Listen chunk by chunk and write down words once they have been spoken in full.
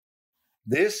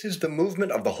This is the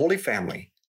movement of the Holy Family.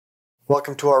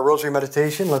 Welcome to our Rosary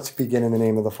Meditation. Let's begin in the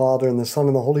name of the Father, and the Son,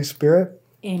 and the Holy Spirit.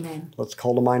 Amen. Let's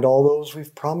call to mind all those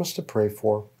we've promised to pray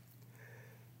for.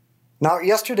 Now,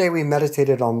 yesterday we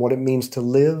meditated on what it means to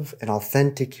live an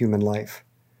authentic human life.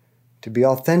 To be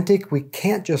authentic, we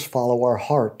can't just follow our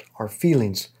heart, our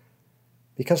feelings,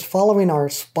 because following our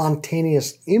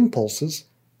spontaneous impulses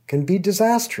can be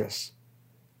disastrous.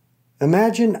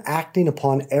 Imagine acting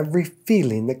upon every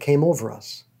feeling that came over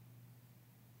us.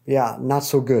 Yeah, not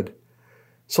so good.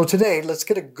 So today, let's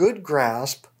get a good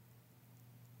grasp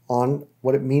on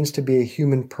what it means to be a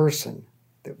human person,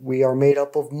 that we are made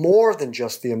up of more than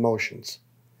just the emotions.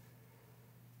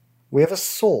 We have a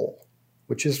soul,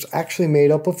 which is actually made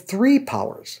up of three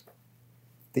powers: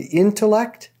 the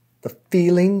intellect, the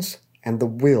feelings, and the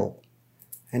will.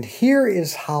 And here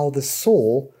is how the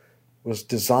soul was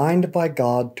designed by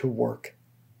God to work.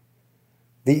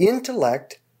 The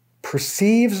intellect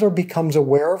perceives or becomes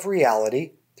aware of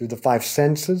reality through the five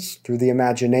senses, through the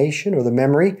imagination or the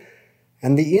memory,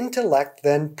 and the intellect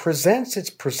then presents its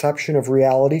perception of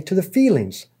reality to the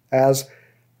feelings as,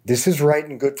 this is right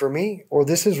and good for me, or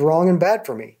this is wrong and bad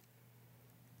for me.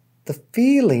 The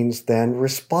feelings then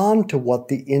respond to what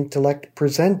the intellect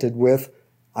presented with,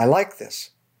 I like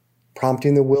this,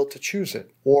 prompting the will to choose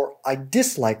it, or I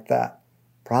dislike that,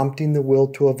 prompting the will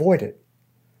to avoid it.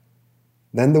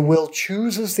 Then the will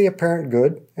chooses the apparent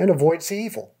good and avoids the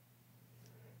evil.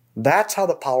 That's how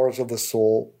the powers of the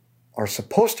soul are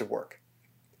supposed to work.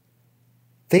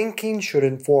 Thinking should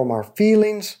inform our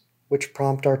feelings, which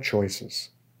prompt our choices.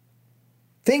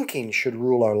 Thinking should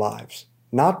rule our lives,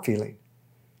 not feeling.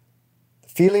 The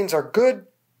feelings are good,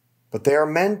 but they are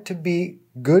meant to be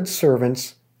good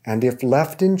servants, and if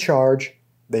left in charge,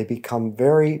 they become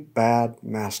very bad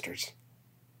masters.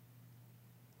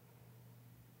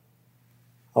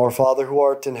 Our Father who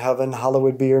art in heaven,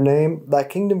 hallowed be your name. Thy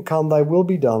kingdom come, thy will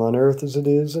be done on earth as it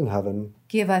is in heaven.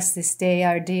 Give us this day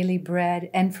our daily bread,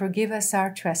 and forgive us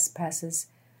our trespasses,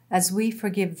 as we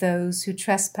forgive those who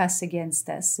trespass against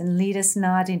us. And lead us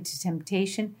not into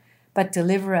temptation, but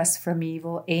deliver us from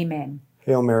evil. Amen.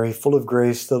 Hail Mary, full of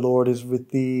grace, the Lord is with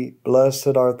thee.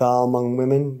 Blessed art thou among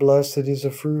women, blessed is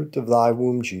the fruit of thy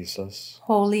womb, Jesus.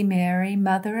 Holy Mary,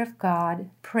 Mother of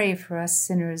God, pray for us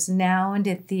sinners, now and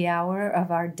at the hour of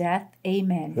our death.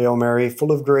 Amen. Hail Mary,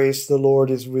 full of grace, the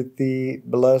Lord is with thee.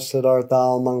 Blessed art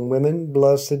thou among women,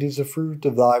 blessed is the fruit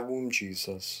of thy womb,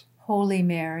 Jesus. Holy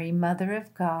Mary, Mother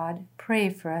of God,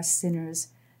 pray for us sinners,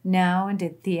 now and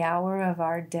at the hour of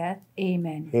our death.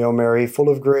 Amen. Hail Mary, full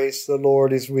of grace, the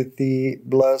Lord is with thee.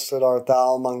 Blessed art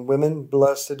thou among women,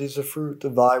 blessed is the fruit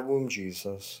of thy womb,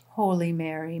 Jesus. Holy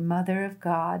Mary, Mother of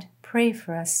God, pray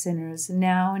for us sinners,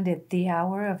 now and at the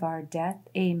hour of our death.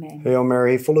 Amen. Hail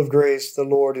Mary, full of grace, the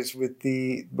Lord is with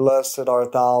thee. Blessed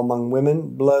art thou among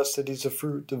women, blessed is the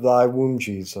fruit of thy womb,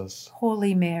 Jesus.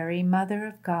 Holy Mary, Mother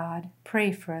of God,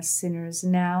 pray for us sinners,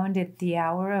 now and at the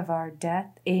hour of our death.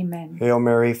 Amen. Hail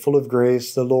Mary, full of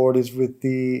grace, the Lord is with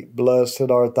thee. Blessed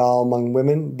art thou among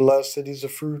women, blessed is the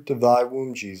fruit of thy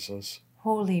womb, Jesus.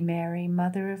 Holy Mary,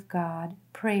 Mother of God,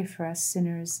 pray for us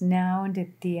sinners, now and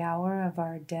at the hour of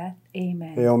our death.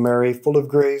 Amen. Hail Mary, full of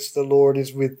grace, the Lord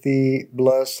is with thee.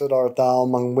 Blessed art thou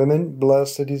among women,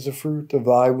 blessed is the fruit of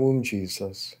thy womb,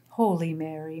 Jesus. Holy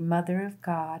Mary, Mother of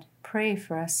God, pray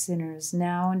for us sinners,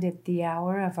 now and at the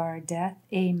hour of our death.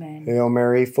 Amen. Hail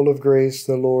Mary, full of grace,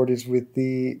 the Lord is with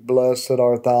thee. Blessed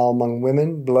art thou among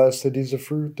women, blessed is the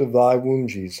fruit of thy womb,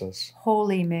 Jesus.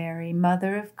 Holy Mary,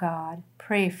 Mother of God,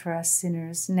 pray for us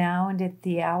sinners, now and at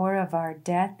the hour of our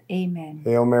death. Amen.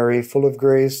 Hail Mary, full of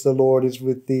grace, the Lord is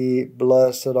with thee.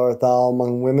 Blessed art thou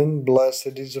among women,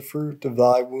 blessed is the fruit of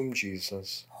thy womb,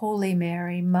 Jesus. Holy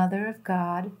Mary, Mother of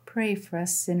God, pray for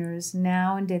us sinners,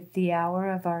 now and at the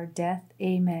hour of our death.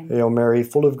 Amen. Hail Mary,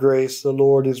 full of grace, the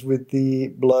Lord is with thee.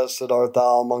 Blessed art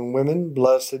thou among women,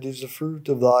 blessed is the fruit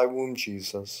of thy womb,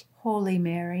 Jesus. Holy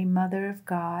Mary, Mother of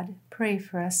God, pray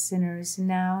for us sinners,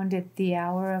 now and at the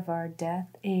hour of our death.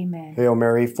 Amen. Hail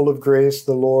Mary, full of grace,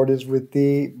 the Lord is with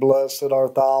thee. Blessed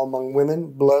art thou among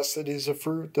women, blessed is the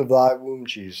fruit of thy womb,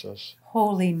 Jesus.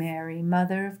 Holy Mary,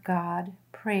 Mother of God,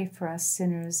 pray for us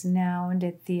sinners, now and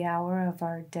at the hour of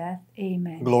our death.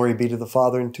 Amen. Glory be to the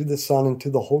Father, and to the Son, and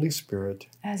to the Holy Spirit.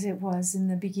 As it was in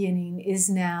the beginning, is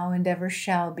now, and ever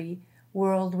shall be,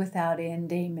 world without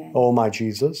end. Amen. O my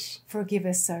Jesus, forgive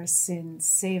us our sins,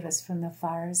 save us from the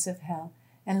fires of hell,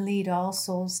 and lead all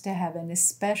souls to heaven,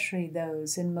 especially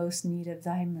those in most need of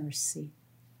thy mercy.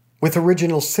 With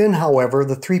original sin, however,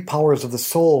 the three powers of the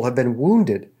soul have been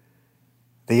wounded.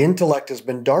 The intellect has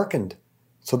been darkened,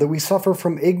 so that we suffer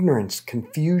from ignorance,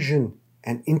 confusion,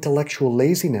 and intellectual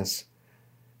laziness.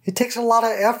 It takes a lot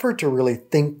of effort to really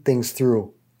think things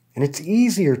through, and it's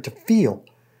easier to feel.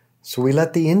 So we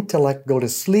let the intellect go to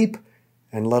sleep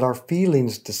and let our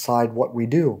feelings decide what we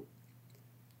do.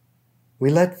 We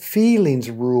let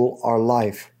feelings rule our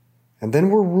life, and then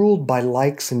we're ruled by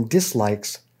likes and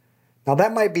dislikes. Now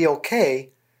that might be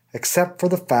okay, except for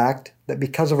the fact that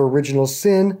because of original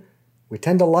sin, we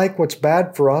tend to like what's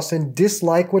bad for us and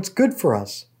dislike what's good for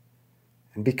us.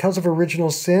 And because of original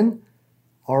sin,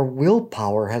 our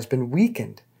willpower has been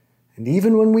weakened. And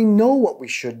even when we know what we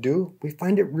should do, we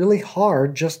find it really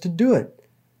hard just to do it.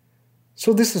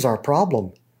 So this is our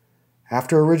problem.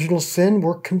 After original sin,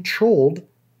 we're controlled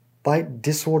by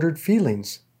disordered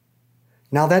feelings.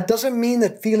 Now that doesn't mean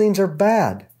that feelings are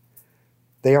bad.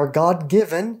 They are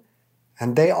God-given,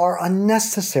 and they are a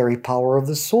necessary power of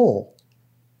the soul.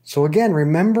 So again,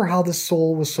 remember how the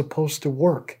soul was supposed to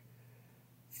work.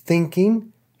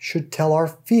 Thinking should tell our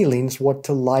feelings what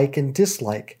to like and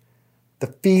dislike.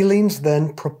 The feelings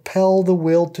then propel the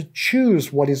will to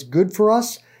choose what is good for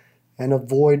us and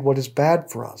avoid what is bad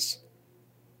for us.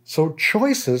 So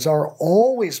choices are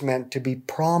always meant to be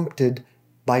prompted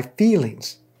by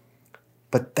feelings.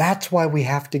 But that's why we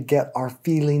have to get our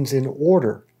feelings in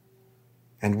order.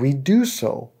 And we do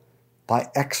so by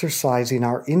exercising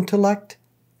our intellect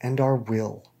and our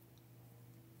will.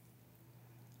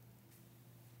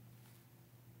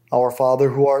 Our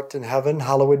Father who art in heaven,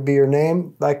 hallowed be your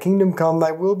name. Thy kingdom come,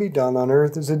 thy will be done on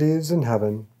earth as it is in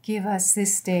heaven. Give us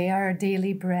this day our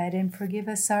daily bread, and forgive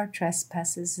us our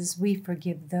trespasses as we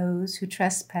forgive those who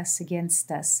trespass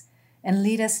against us. And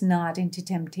lead us not into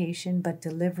temptation, but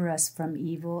deliver us from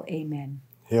evil. Amen.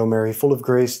 Hail Mary, full of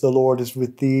grace, the Lord is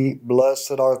with thee.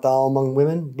 Blessed art thou among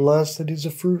women. Blessed is the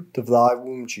fruit of thy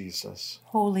womb, Jesus.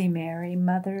 Holy Mary,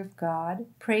 Mother of God,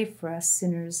 pray for us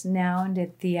sinners, now and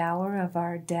at the hour of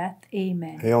our death.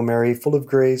 Amen. Hail Mary, full of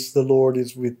grace, the Lord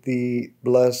is with thee.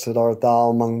 Blessed art thou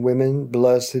among women.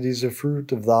 Blessed is the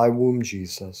fruit of thy womb,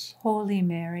 Jesus. Holy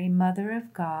Mary, Mother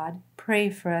of God, pray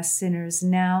for us sinners,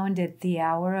 now and at the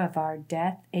hour of our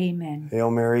death. Amen.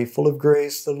 Hail Mary, full of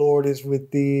grace, the Lord is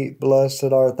with thee. Blessed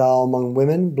art thou among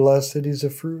women. Blessed is the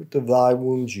fruit of thy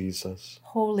womb, Jesus.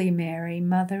 Holy Mary,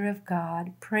 Mother of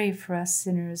God, pray for us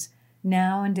sinners,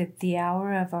 now and at the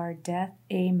hour of our death.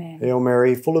 Amen. Hail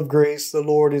Mary, full of grace, the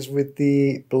Lord is with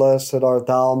thee. Blessed art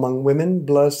thou among women.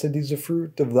 Blessed is the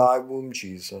fruit of thy womb,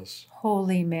 Jesus.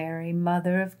 Holy Mary,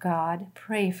 Mother of God,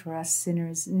 pray for us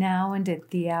sinners, now and at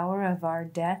the hour of our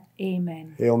death.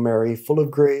 Amen. Hail Mary, full of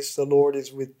grace, the Lord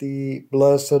is with thee.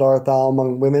 Blessed art thou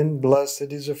among women.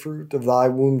 Blessed is the fruit of thy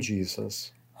womb,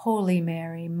 Jesus. Holy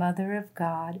Mary, Mother of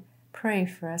God, pray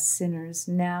for us sinners,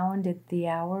 now and at the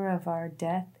hour of our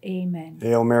death. Amen.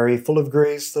 Hail Mary, full of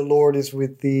grace, the Lord is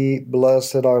with thee.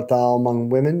 Blessed art thou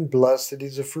among women. Blessed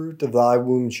is the fruit of thy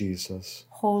womb, Jesus.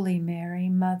 Holy Mary,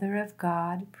 Mother of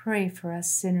God, pray for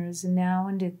us sinners, now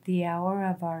and at the hour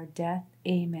of our death.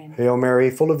 Amen. Hail Mary,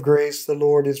 full of grace, the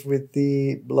Lord is with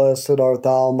thee. Blessed art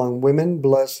thou among women.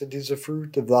 Blessed is the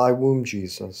fruit of thy womb,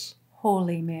 Jesus.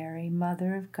 Holy Mary,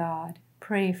 Mother of God,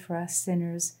 pray for us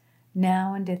sinners,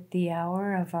 now and at the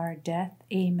hour of our death.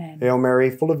 Amen. Hail Mary,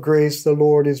 full of grace, the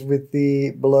Lord is with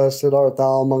thee. Blessed art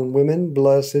thou among women.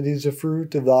 Blessed is the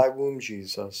fruit of thy womb,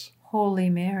 Jesus. Holy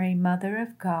Mary, Mother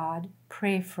of God,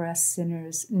 pray for us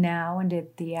sinners, now and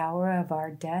at the hour of our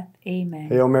death. Amen.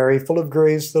 Hail Mary, full of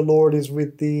grace, the Lord is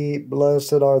with thee.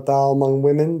 Blessed art thou among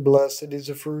women. Blessed is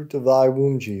the fruit of thy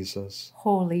womb, Jesus.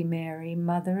 Holy Mary,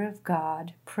 Mother of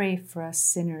God, pray for us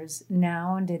sinners,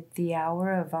 now and at the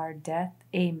hour of our death.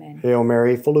 Amen. Hail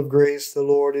Mary, full of grace, the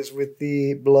Lord is with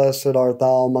thee. Blessed art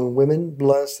thou among women.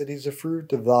 Blessed is the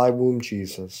fruit of thy womb,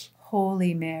 Jesus.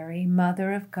 Holy Mary,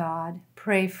 Mother of God,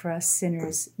 pray for us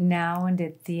sinners, now and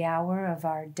at the hour of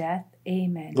our death.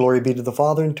 Amen. Glory be to the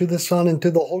Father, and to the Son, and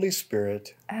to the Holy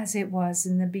Spirit. As it was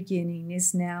in the beginning,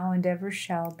 is now, and ever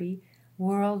shall be,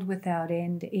 world without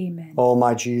end. Amen. O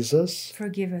my Jesus,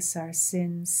 forgive us our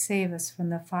sins, save us from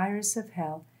the fires of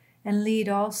hell, and lead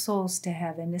all souls to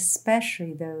heaven,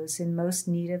 especially those in most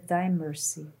need of thy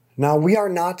mercy. Now we are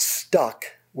not stuck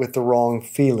with the wrong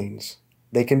feelings.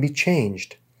 They can be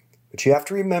changed. But you have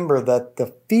to remember that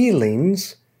the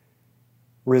feelings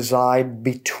reside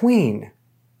between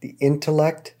the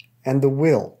intellect and the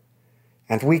will.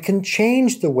 And we can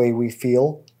change the way we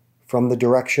feel from the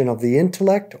direction of the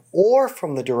intellect or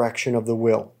from the direction of the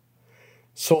will.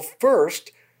 So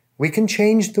first, we can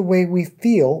change the way we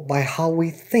feel by how we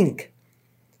think.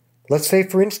 Let's say,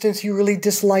 for instance, you really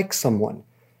dislike someone.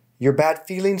 Your bad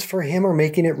feelings for him are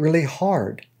making it really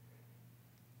hard.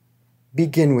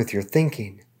 Begin with your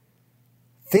thinking.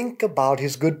 Think about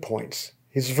his good points.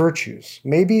 his virtues,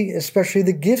 maybe especially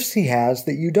the gifts he has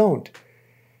that you don't.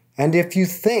 And if you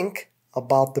think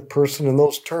about the person in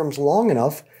those terms long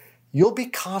enough, you'll be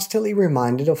constantly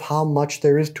reminded of how much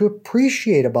there is to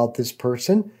appreciate about this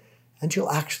person, and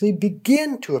you'll actually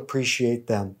begin to appreciate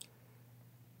them.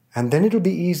 And then it'll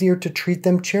be easier to treat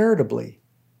them charitably.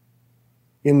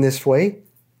 In this way,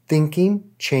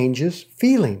 thinking changes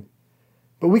feeling.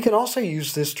 But we can also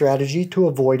use this strategy to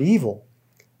avoid evil.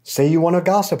 Say you want to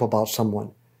gossip about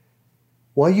someone.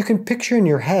 Well, you can picture in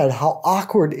your head how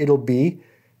awkward it'll be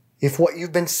if what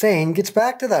you've been saying gets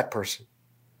back to that person.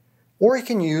 Or you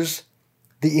can use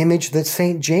the image that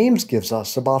St. James gives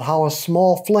us about how a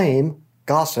small flame,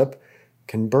 gossip,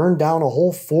 can burn down a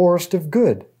whole forest of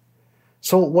good.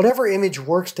 So whatever image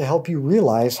works to help you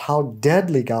realize how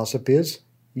deadly gossip is,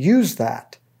 use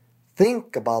that.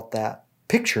 Think about that.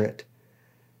 Picture it.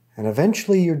 And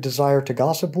eventually your desire to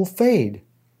gossip will fade.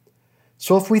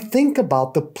 So if we think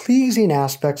about the pleasing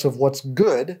aspects of what's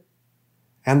good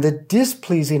and the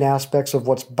displeasing aspects of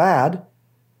what's bad,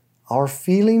 our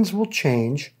feelings will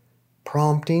change,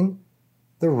 prompting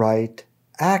the right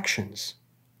actions.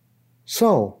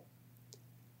 So,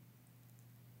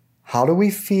 how do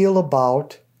we feel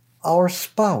about our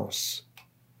spouse?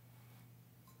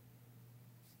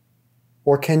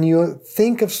 Or can you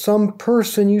think of some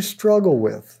person you struggle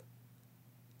with?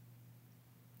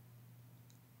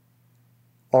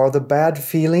 Are the bad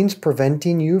feelings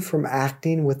preventing you from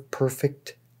acting with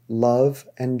perfect love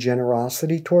and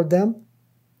generosity toward them?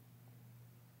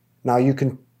 Now you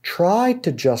can try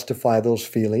to justify those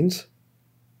feelings,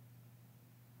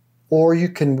 or you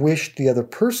can wish the other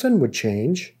person would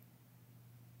change,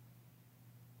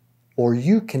 or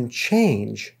you can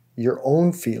change your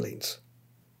own feelings,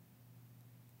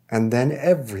 and then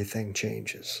everything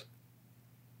changes.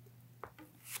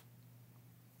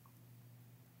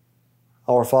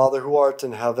 Our Father who art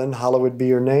in heaven, hallowed be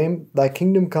your name. Thy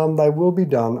kingdom come, thy will be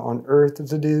done on earth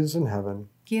as it is in heaven.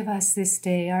 Give us this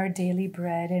day our daily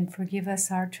bread, and forgive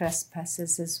us our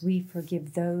trespasses as we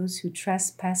forgive those who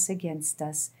trespass against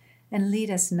us. And lead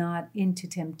us not into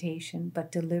temptation,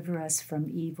 but deliver us from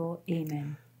evil.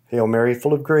 Amen. Hail Mary,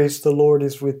 full of grace, the Lord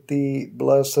is with thee.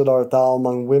 Blessed art thou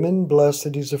among women,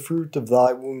 blessed is the fruit of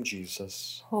thy womb,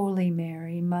 Jesus. Holy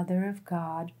Mary, Mother of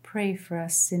God, pray for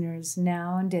us sinners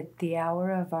now and at the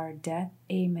hour of our death.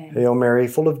 Amen. Hail Mary,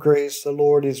 full of grace, the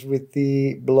Lord is with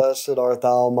thee. Blessed art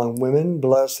thou among women,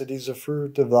 blessed is the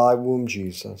fruit of thy womb,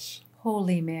 Jesus.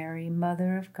 Holy Mary,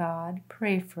 Mother of God,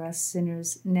 pray for us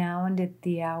sinners now and at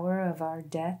the hour of our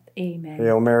death. Amen.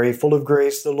 Hail Mary, full of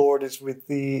grace, the Lord is with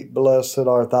thee. Blessed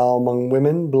art thou among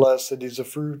women, blessed is the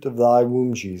fruit of thy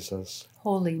womb, Jesus.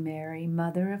 Holy Mary,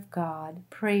 Mother of God,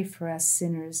 pray for us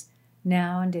sinners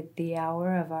now and at the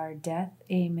hour of our death.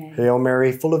 Amen. Hail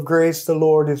Mary, full of grace, the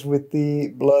Lord is with thee.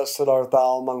 Blessed art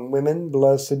thou among women,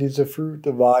 blessed is the fruit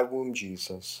of thy womb,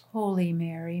 Jesus. Holy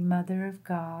Mary, Mother of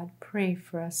God, pray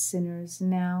for us sinners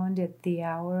now and at the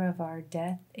hour of our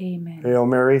death. Amen. Hail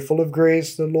Mary, full of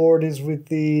grace, the Lord is with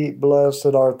thee. Blessed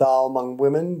art thou among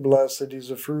women, blessed is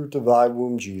the fruit of thy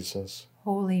womb, Jesus.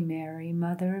 Holy Mary,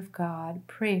 Mother of God,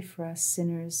 pray for us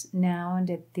sinners now and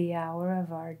at the hour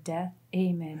of our death.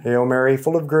 Amen. Hail Mary,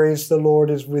 full of grace, the Lord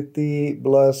is with thee.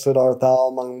 Blessed art thou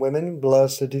among women,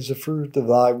 blessed is the fruit of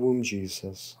thy womb,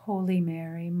 Jesus. Holy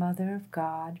Mary, Mother of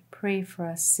God, pray for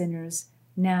us sinners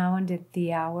now and at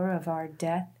the hour of our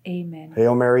death. Amen.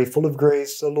 Hail Mary, full of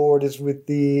grace, the Lord is with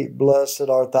thee. Blessed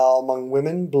art thou among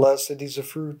women, blessed is the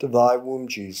fruit of thy womb,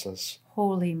 Jesus.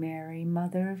 Holy Mary,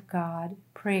 Mother of God,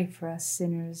 pray for us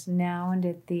sinners now and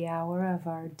at the hour of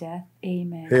our death.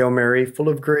 Amen. Hail Mary, full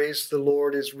of grace, the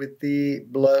Lord is with thee.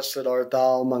 Blessed art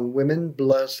thou among women,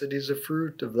 blessed is the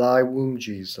fruit of thy womb,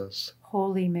 Jesus.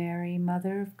 Holy Mary,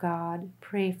 Mother of God,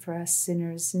 pray for us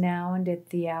sinners now and at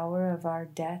the hour of our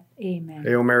death. Amen.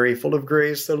 Hail Mary, full of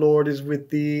grace, the Lord is with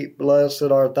thee. Blessed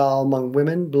art thou among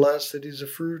women, blessed is the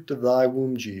fruit of thy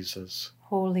womb, Jesus.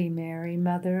 Holy Mary,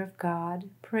 Mother of God,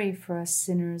 pray for us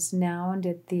sinners now and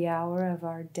at the hour of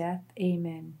our death.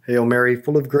 Amen. Hail Mary,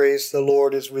 full of grace, the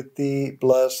Lord is with thee.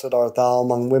 Blessed art thou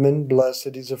among women,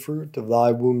 blessed is the fruit of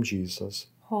thy womb, Jesus.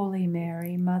 Holy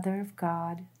Mary, Mother of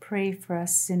God, pray for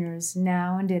us sinners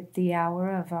now and at the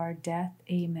hour of our death.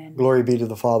 Amen. Glory be to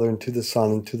the Father, and to the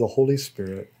Son, and to the Holy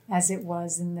Spirit. As it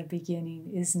was in the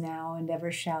beginning, is now, and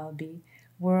ever shall be,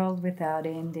 world without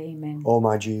end. Amen. O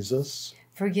my Jesus,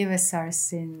 forgive us our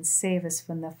sins, save us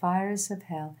from the fires of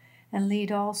hell, and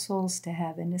lead all souls to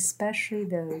heaven, especially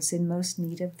those in most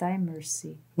need of thy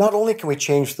mercy. not only can we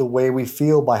change the way we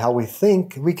feel by how we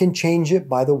think, we can change it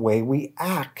by the way we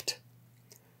act.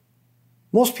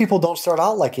 Most people don't start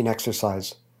out liking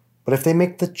exercise. But if they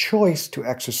make the choice to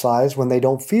exercise when they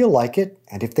don't feel like it,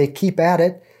 and if they keep at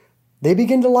it, they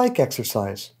begin to like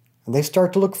exercise, and they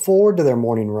start to look forward to their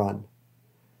morning run.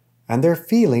 And their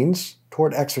feelings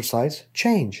toward exercise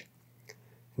change.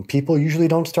 And people usually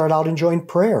don't start out enjoying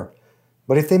prayer.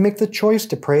 But if they make the choice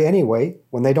to pray anyway,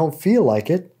 when they don't feel like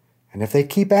it, and if they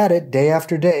keep at it day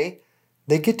after day,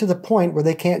 they get to the point where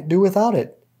they can't do without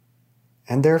it.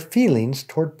 And their feelings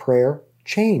toward prayer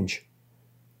change.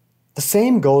 The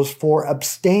same goes for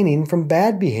abstaining from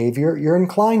bad behavior you're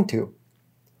inclined to.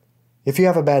 If you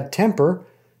have a bad temper,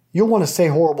 you'll want to say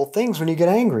horrible things when you get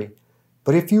angry.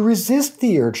 But if you resist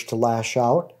the urge to lash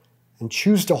out and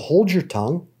choose to hold your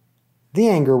tongue, the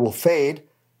anger will fade,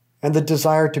 and the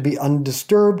desire to be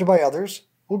undisturbed by others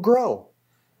will grow.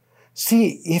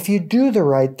 See, if you do the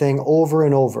right thing over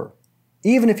and over,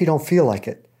 even if you don't feel like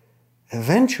it,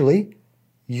 eventually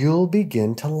you'll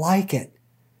begin to like it.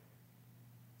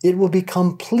 It will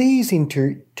become pleasing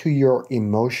to your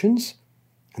emotions,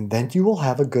 and then you will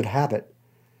have a good habit.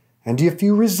 And if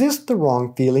you resist the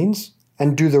wrong feelings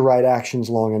and do the right actions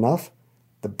long enough,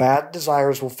 the bad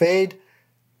desires will fade,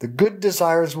 the good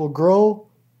desires will grow,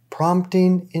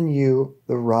 prompting in you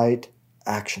the right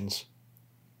actions.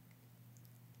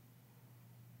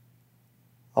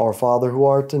 Our Father who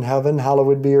art in heaven,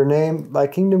 hallowed be your name. Thy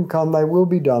kingdom come, thy will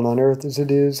be done on earth as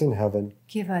it is in heaven.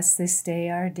 Give us this day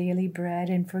our daily bread,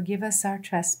 and forgive us our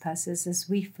trespasses as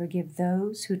we forgive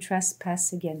those who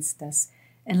trespass against us.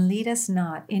 And lead us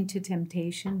not into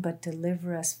temptation, but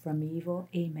deliver us from evil.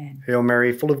 Amen. Hail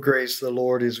Mary, full of grace, the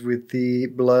Lord is with thee.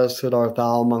 Blessed art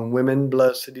thou among women.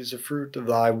 Blessed is the fruit of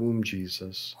thy womb,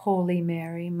 Jesus. Holy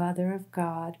Mary, Mother of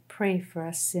God, pray for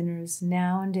us sinners,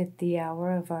 now and at the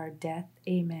hour of our death.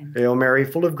 Amen. Hail Mary,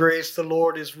 full of grace, the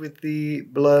Lord is with thee.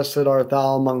 Blessed art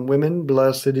thou among women.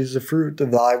 Blessed is the fruit of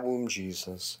thy womb,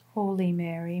 Jesus. Holy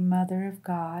Mary, Mother of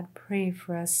God, pray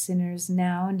for us sinners,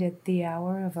 now and at the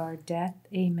hour of our death.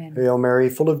 Amen. Hail Mary,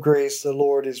 full of grace, the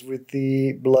Lord is with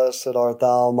thee. Blessed art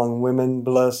thou among women.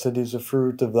 Blessed is the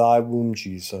fruit of thy womb,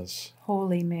 Jesus.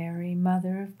 Holy Mary,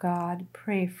 Mother of God,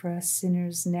 pray for us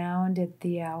sinners, now and at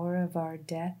the hour of our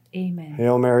death. Amen.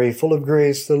 Hail Mary, full of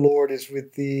grace, the Lord is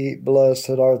with thee. Blessed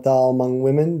art thou among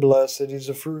women. Blessed is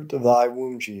the fruit of thy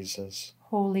womb, Jesus.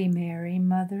 Holy Mary,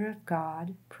 Mother of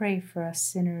God, pray for us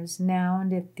sinners, now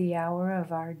and at the hour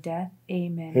of our death.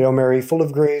 Amen. Hail Mary, full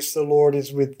of grace, the Lord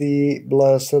is with thee.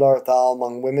 Blessed art thou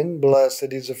among women.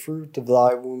 Blessed is the fruit of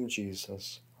thy womb,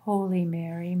 Jesus. Holy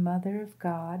Mary, Mother of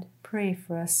God, pray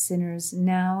for us sinners,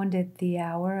 now and at the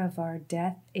hour of our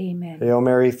death. Amen. Hail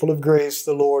Mary, full of grace,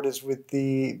 the Lord is with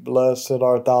thee. Blessed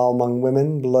art thou among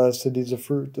women. Blessed is the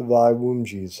fruit of thy womb,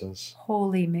 Jesus.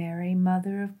 Holy Mary,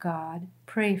 Mother of God,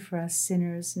 pray for us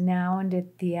sinners, now and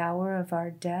at the hour of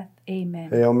our death. Amen.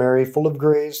 Hail Mary, full of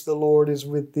grace, the Lord is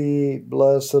with thee.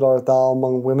 Blessed art thou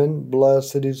among women.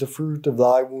 Blessed is the fruit of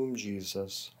thy womb,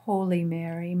 Jesus. Holy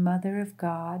Mary, Mother of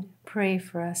God, pray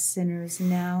for us sinners,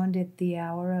 now and at the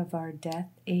hour of our death.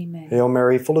 Amen. Hail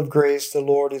Mary, full of grace, the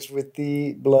Lord is with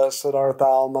thee. Blessed art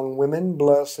thou among women.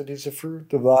 Blessed is the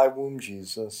fruit of thy womb,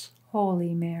 Jesus.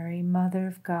 Holy Mary, Mother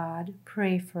of God,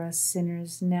 pray for us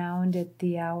sinners, now and at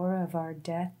the hour of our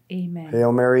death. Amen.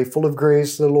 Hail Mary, full of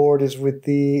grace, the Lord is with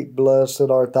thee. Blessed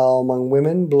art thou among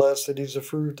women. Blessed is the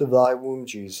fruit of thy womb,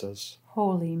 Jesus.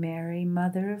 Holy Mary,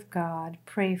 Mother of God,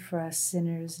 pray for us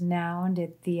sinners, now and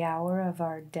at the hour of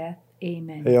our death.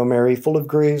 Amen. Hail Mary, full of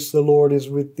grace, the Lord is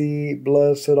with thee.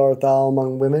 Blessed art thou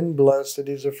among women. Blessed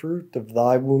is the fruit of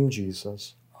thy womb,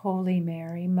 Jesus. Holy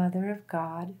Mary, Mother of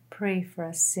God, pray for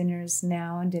us sinners,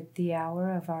 now and at the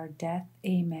hour of our death.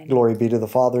 Amen. Glory be to the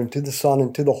Father, and to the Son,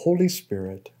 and to the Holy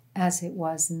Spirit. As it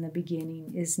was in the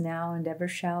beginning, is now, and ever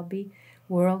shall be,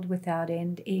 world without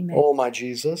end. Amen. O my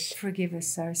Jesus, forgive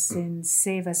us our sins,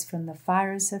 save us from the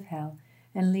fires of hell,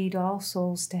 and lead all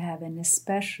souls to heaven,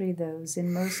 especially those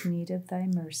in most need of thy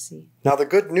mercy. Now the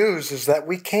good news is that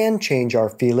we can change our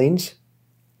feelings,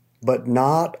 but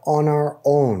not on our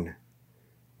own.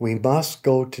 We must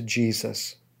go to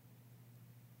Jesus.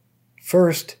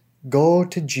 First, go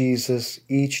to Jesus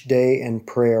each day in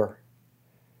prayer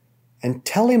and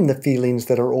tell him the feelings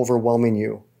that are overwhelming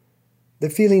you. The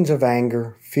feelings of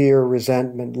anger, fear,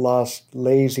 resentment, lust,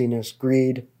 laziness,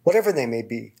 greed, whatever they may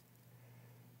be.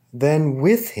 Then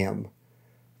with him,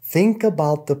 think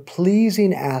about the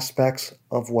pleasing aspects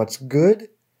of what's good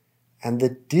and the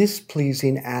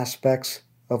displeasing aspects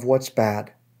of what's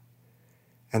bad.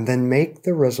 And then make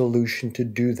the resolution to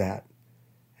do that.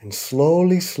 And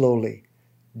slowly, slowly,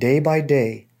 day by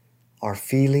day, our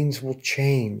feelings will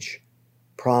change,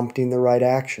 prompting the right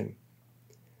action.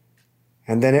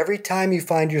 And then every time you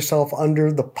find yourself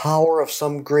under the power of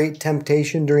some great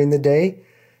temptation during the day,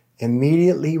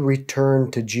 immediately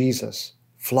return to Jesus.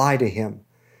 Fly to Him.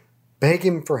 Beg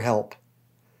Him for help.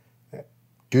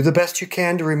 Do the best you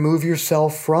can to remove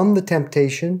yourself from the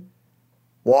temptation.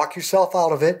 Walk yourself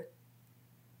out of it.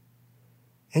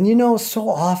 And you know, so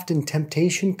often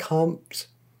temptation comes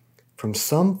from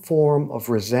some form of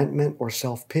resentment or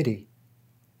self-pity.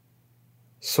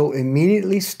 So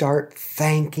immediately start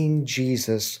thanking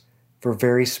Jesus for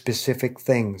very specific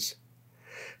things.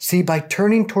 See, by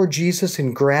turning toward Jesus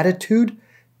in gratitude,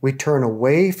 we turn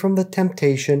away from the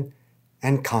temptation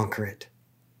and conquer it.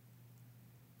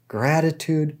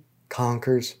 Gratitude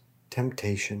conquers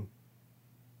temptation.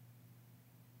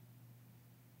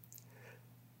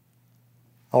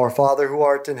 Our Father who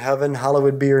art in heaven,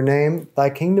 hallowed be your name. Thy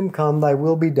kingdom come, thy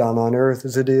will be done on earth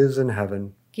as it is in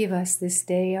heaven. Give us this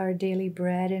day our daily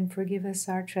bread, and forgive us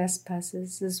our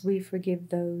trespasses, as we forgive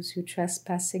those who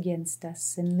trespass against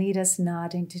us. And lead us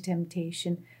not into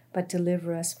temptation, but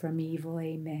deliver us from evil.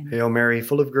 Amen. Hail Mary,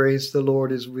 full of grace, the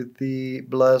Lord is with thee.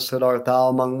 Blessed art thou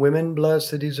among women,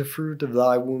 blessed is the fruit of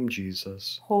thy womb,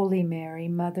 Jesus. Holy Mary,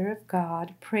 Mother of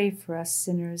God, pray for us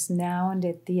sinners, now and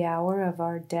at the hour of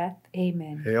our death.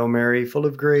 Amen. Hail Mary, full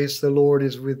of grace, the Lord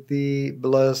is with thee.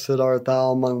 Blessed art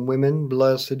thou among women,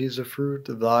 blessed is the fruit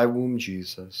of thy womb,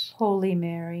 Jesus. Holy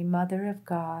Mary, Mother of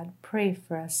God, pray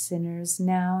for us sinners,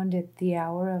 now and at the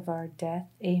hour of our death.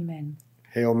 Amen.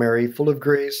 Hail Mary, full of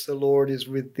grace, the Lord is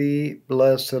with thee.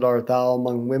 Blessed art thou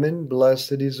among women,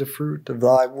 blessed is the fruit of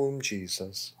thy womb,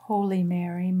 Jesus. Holy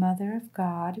Mary, Mother of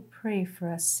God, pray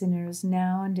for us sinners,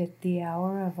 now and at the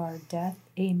hour of our death.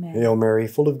 Amen. Hail Mary,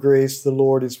 full of grace, the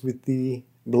Lord is with thee.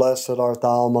 Blessed art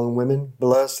thou among women,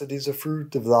 blessed is the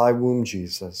fruit of thy womb,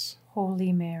 Jesus.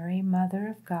 Holy Mary, Mother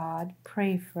of God,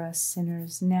 pray for us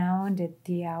sinners, now and at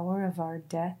the hour of our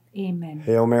death. Amen.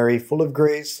 Hail Mary, full of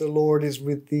grace, the Lord is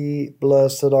with thee.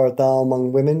 Blessed art thou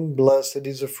among women, blessed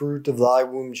is the fruit of thy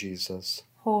womb, Jesus.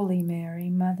 Holy Mary,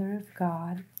 Mother of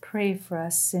God, pray for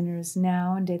us sinners,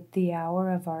 now and at the hour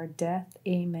of our death.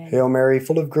 Amen. Hail Mary,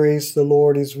 full of grace, the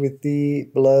Lord is with thee.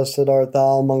 Blessed art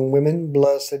thou among women,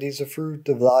 blessed is the fruit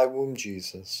of thy womb,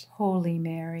 Jesus. Holy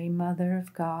Mary, Mother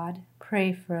of God,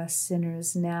 pray for us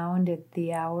sinners, now and at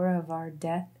the hour of our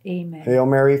death. Amen. Hail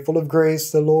Mary, full of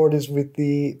grace, the Lord is with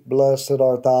thee. Blessed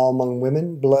art thou among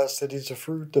women, blessed is the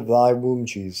fruit of thy womb,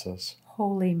 Jesus.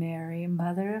 Holy Mary,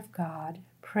 Mother of God,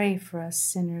 pray for us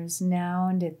sinners, now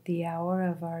and at the hour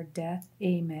of our death.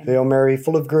 Amen. Hail Mary,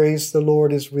 full of grace, the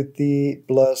Lord is with thee.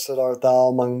 Blessed art thou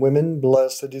among women,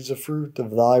 blessed is the fruit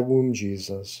of thy womb,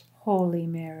 Jesus. Holy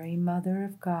Mary, Mother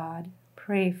of God,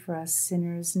 pray for us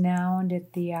sinners, now and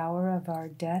at the hour of our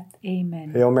death.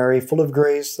 Amen. Hail Mary, full of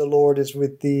grace, the Lord is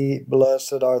with thee.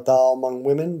 Blessed art thou among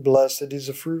women, blessed is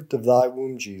the fruit of thy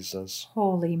womb, Jesus.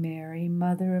 Holy Mary,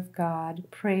 Mother of God,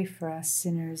 pray for us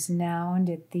sinners, now and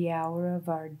at the hour of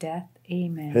our death.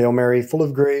 Amen. Hail Mary, full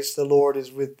of grace, the Lord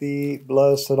is with thee.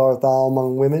 Blessed art thou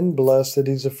among women, blessed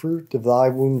is the fruit of thy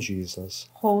womb, Jesus.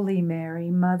 Holy Mary,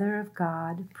 Mother of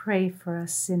God, pray for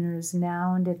us sinners,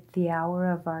 now and at the hour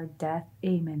of our death.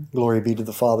 Amen. Glory be to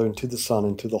the Father, and to the Son,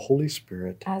 and to the Holy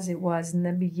Spirit. As it was in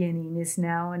the beginning, is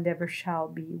now, and ever shall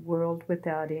be, world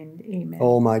without end. Amen.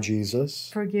 O my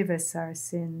Jesus, forgive us our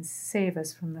sins, save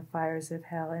us from the fires of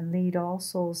hell, and lead all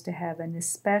souls to heaven,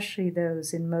 especially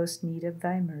those in most need of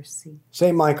thy mercy.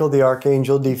 Saint Michael the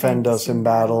Archangel, defend us in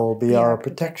battle. Be our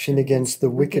protection against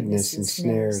the wickedness and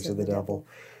snares of the devil.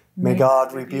 May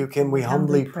God rebuke him, we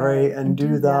humbly pray, and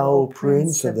do thou, O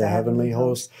Prince of the heavenly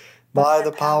host, by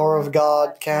the power of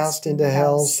God, cast into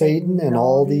hell Satan and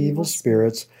all the evil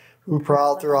spirits who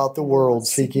prowl throughout the world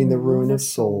seeking the ruin of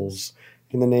souls.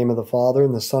 In the name of the Father,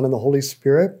 and the Son, and the Holy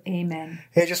Spirit. Amen.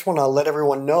 Hey, I just want to let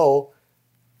everyone know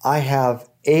I have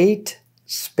 8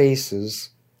 spaces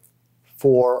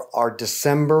for our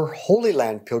December Holy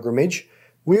Land pilgrimage.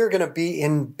 We are going to be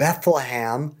in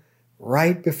Bethlehem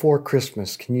right before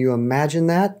Christmas. Can you imagine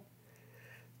that?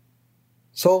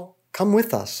 So come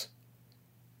with us.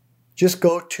 Just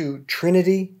go to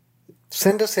Trinity.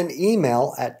 Send us an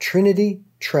email at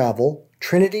trinitytravel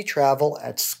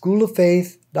at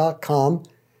schooloffaith.com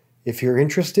if you're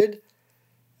interested.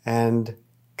 And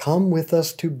come with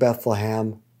us to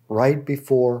Bethlehem right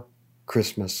before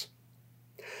Christmas.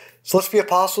 So let's be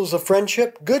apostles of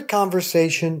friendship, good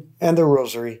conversation, and the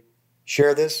rosary.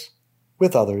 Share this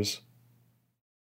with others.